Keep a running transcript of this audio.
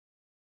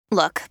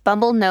Look,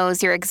 Bumble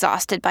knows you're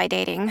exhausted by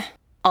dating.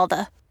 All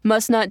the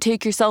must not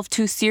take yourself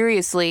too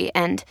seriously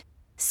and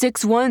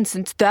 6'1"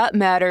 since that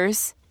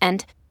matters.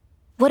 And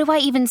what do I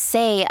even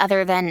say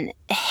other than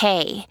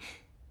hey?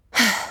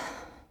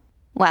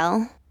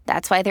 Well,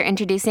 that's why they're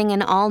introducing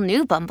an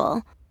all-new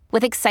Bumble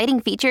with exciting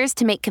features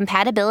to make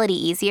compatibility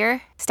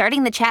easier,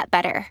 starting the chat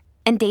better,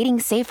 and dating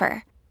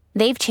safer.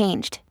 They've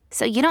changed,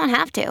 so you don't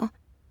have to.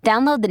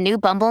 Download the new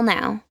Bumble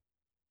now.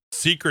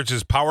 Secrets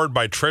is powered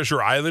by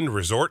Treasure Island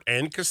Resort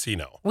and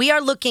Casino. We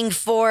are looking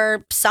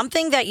for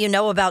something that you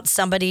know about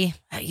somebody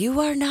that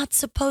you are not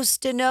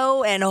supposed to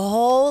know. And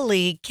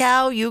holy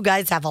cow, you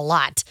guys have a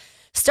lot.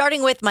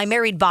 Starting with my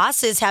married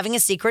boss is having a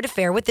secret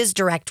affair with his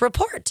direct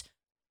report,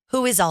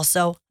 who is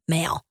also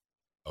male.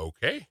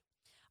 Okay.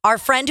 Our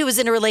friend who is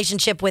in a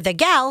relationship with a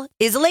gal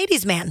is a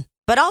ladies' man,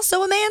 but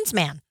also a man's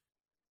man.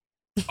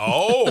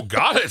 Oh,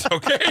 got it.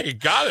 Okay,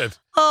 got it.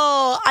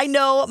 Oh, I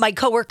know my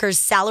coworker's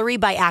salary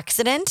by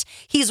accident.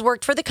 He's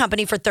worked for the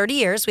company for 30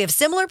 years. We have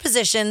similar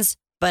positions,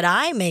 but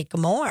I make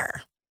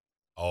more.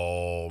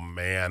 Oh,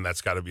 man,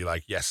 that's got to be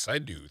like, yes, I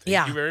do.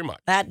 Thank you very much.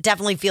 That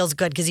definitely feels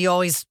good because you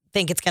always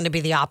think it's going to be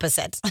the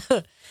opposite.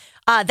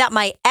 That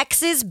my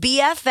ex's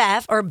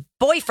BFF or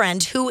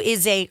boyfriend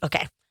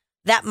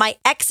that my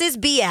ex's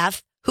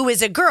BF, who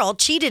is a girl,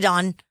 cheated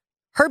on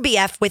her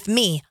BF with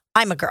me.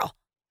 I'm a girl.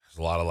 There's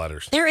a lot of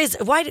letters. There is.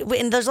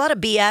 And there's a lot of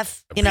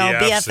BF,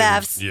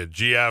 BFFs. Yeah,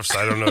 GFs.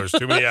 I don't know. There's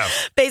too many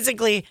Fs.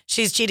 Basically,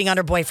 she's cheating on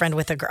her boyfriend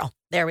with a girl.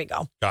 There we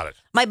go. Got it.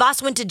 My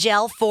boss went to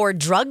jail for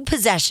drug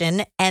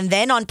possession and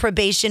then on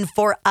probation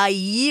for a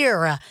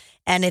year.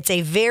 And it's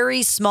a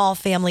very small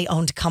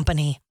family-owned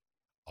company.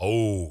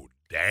 Oh,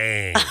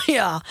 dang.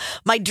 Yeah.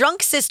 My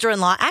drunk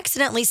sister-in-law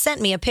accidentally sent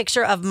me a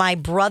picture of my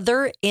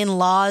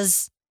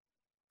brother-in-law's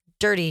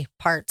dirty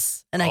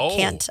parts, and I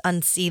can't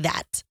unsee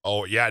that.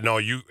 Oh, yeah.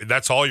 No,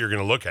 that's all you're going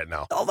to look at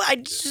now. Oh,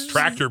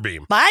 Tractor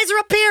beam. My eyes are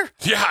up here.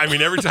 Yeah, I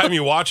mean, every time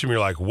you watch him, you're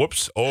like,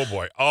 whoops, oh,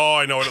 boy. Oh,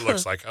 I know what it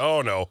looks like.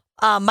 Oh, no.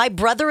 My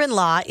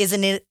brother-in-law is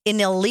an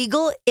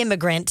illegal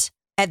immigrant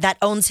that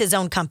owns his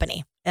own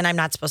company, and I'm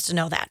not supposed to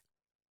know that.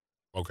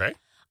 Okay.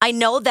 I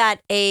know that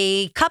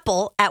a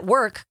couple at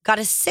work got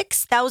a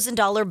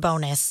 $6,000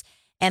 bonus,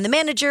 and the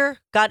manager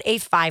got a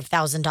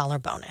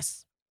 $5,000 bonus.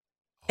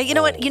 You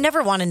know what? You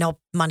never want to know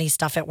money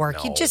stuff at work.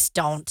 No. You just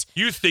don't.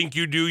 You think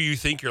you do. You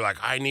think you're like,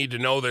 I need to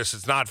know this.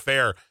 It's not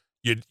fair.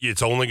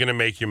 It's only going to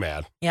make you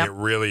mad. Yep. It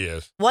really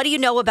is. What do you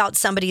know about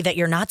somebody that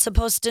you're not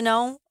supposed to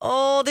know?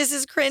 Oh, this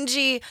is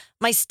cringy.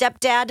 My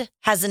stepdad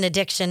has an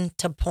addiction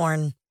to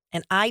porn,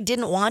 and I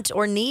didn't want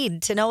or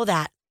need to know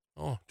that.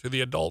 Oh, to the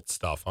adult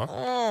stuff, huh?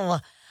 Oh,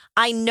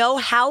 I know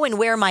how and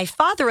where my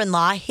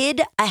father-in-law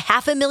hid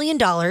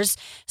 $500,000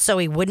 so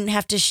he wouldn't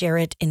have to share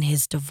it in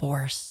his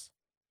divorce.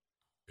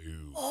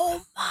 Ooh.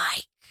 Oh, my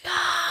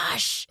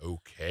gosh.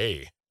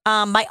 Okay.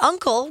 My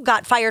uncle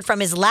got fired from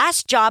his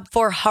last job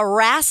for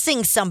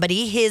harassing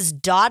somebody his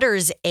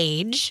daughter's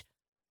age.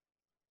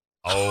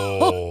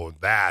 Oh,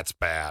 that's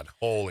bad.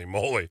 Holy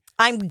moly.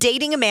 I'm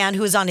dating a man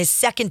who's on his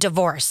second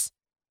divorce.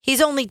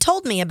 He's only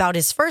told me about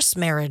his first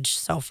marriage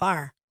so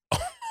far.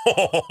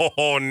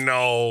 Oh,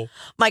 no.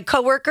 My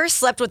coworker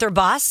slept with her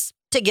boss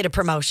to get a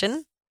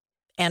promotion,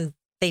 and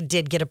they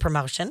did get a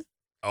promotion.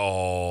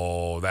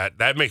 Oh,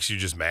 that makes you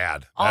just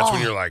mad. That's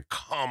when you're like,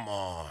 come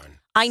on.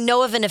 I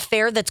know of an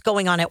affair that's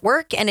going on at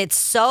work, and it's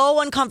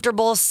so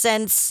uncomfortable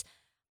since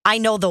I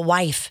know the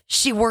wife.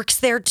 She works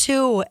there,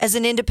 too, as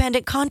an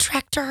independent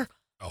contractor.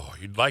 Oh,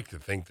 you'd like to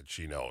think that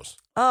she knows.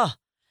 Oh,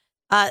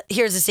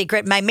 here's a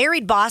secret. My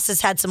married boss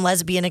has had some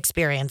lesbian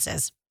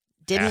experiences.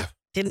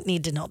 Didn't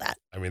need to know that.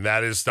 I mean,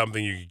 that is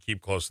something you can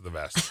keep close to the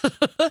vest.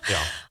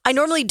 Yeah. I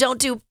normally don't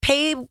do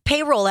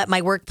payroll at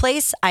my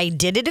workplace. I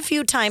did it a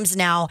few times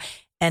now,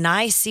 and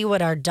I see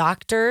what our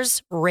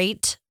doctor's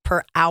rate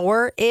per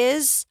hour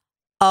is.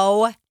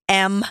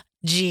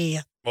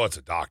 OMG. Well, it's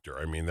a doctor.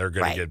 I mean, they're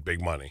going to get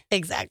big money.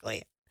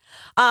 Exactly.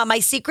 My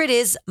secret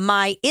is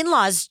my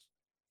in-laws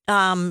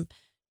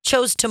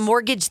chose to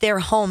mortgage their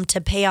home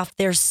to pay off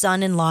their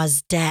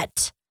son-in-law's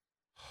debt.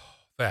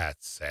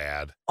 That's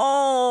sad.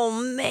 Oh,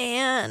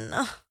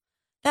 man.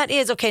 That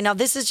is. Okay, now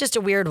this is just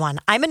a weird one.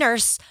 I'm a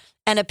nurse,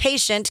 and a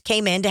patient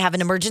came in to have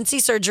an emergency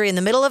surgery in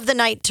the middle of the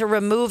night to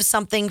remove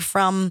something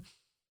from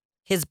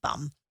his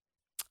bum.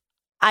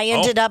 I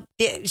ended up,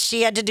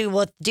 she had to deal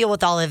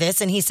with all of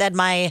this, and he said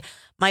my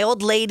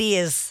old lady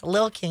is a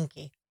little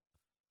kinky.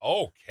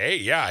 Okay,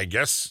 yeah, I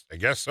guess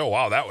so.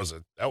 Wow, that was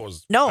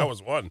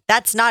one.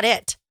 That's not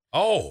it.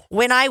 Oh.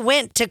 When I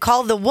went to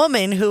call the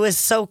woman who is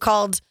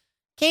so-called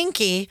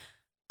kinky,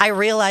 I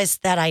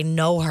realized that I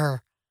know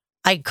her.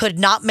 I could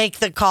not make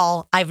the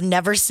call. I've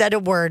never said a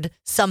word.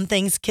 Some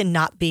things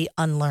cannot be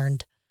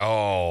unlearned.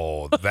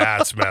 Oh,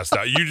 that's messed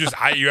up.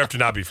 You have to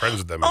not be friends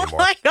with them anymore.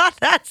 Oh my God,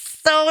 that's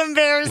so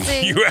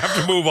embarrassing. You have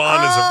to move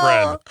on as a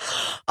friend.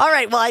 All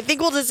right, well, I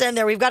think we'll just end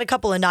there. We've got a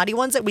couple of naughty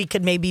ones that we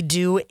could maybe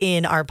do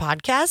in our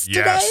podcast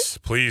today. Yes,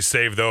 please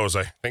save those.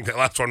 I think that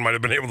last one might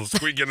have been able to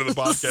squeak into the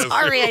podcast.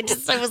 Sorry, I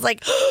was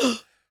like,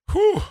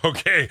 Whew,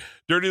 okay.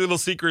 Dirty Little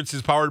Secrets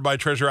is powered by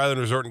Treasure Island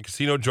Resort and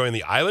Casino. Join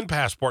the Island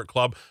Passport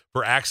Club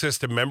for access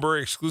to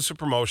member-exclusive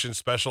promotions,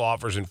 special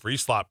offers, and free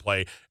slot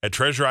play at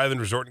Treasure Island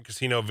Resort and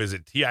Casino.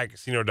 Visit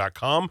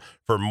ticasino.com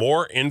for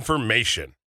more information.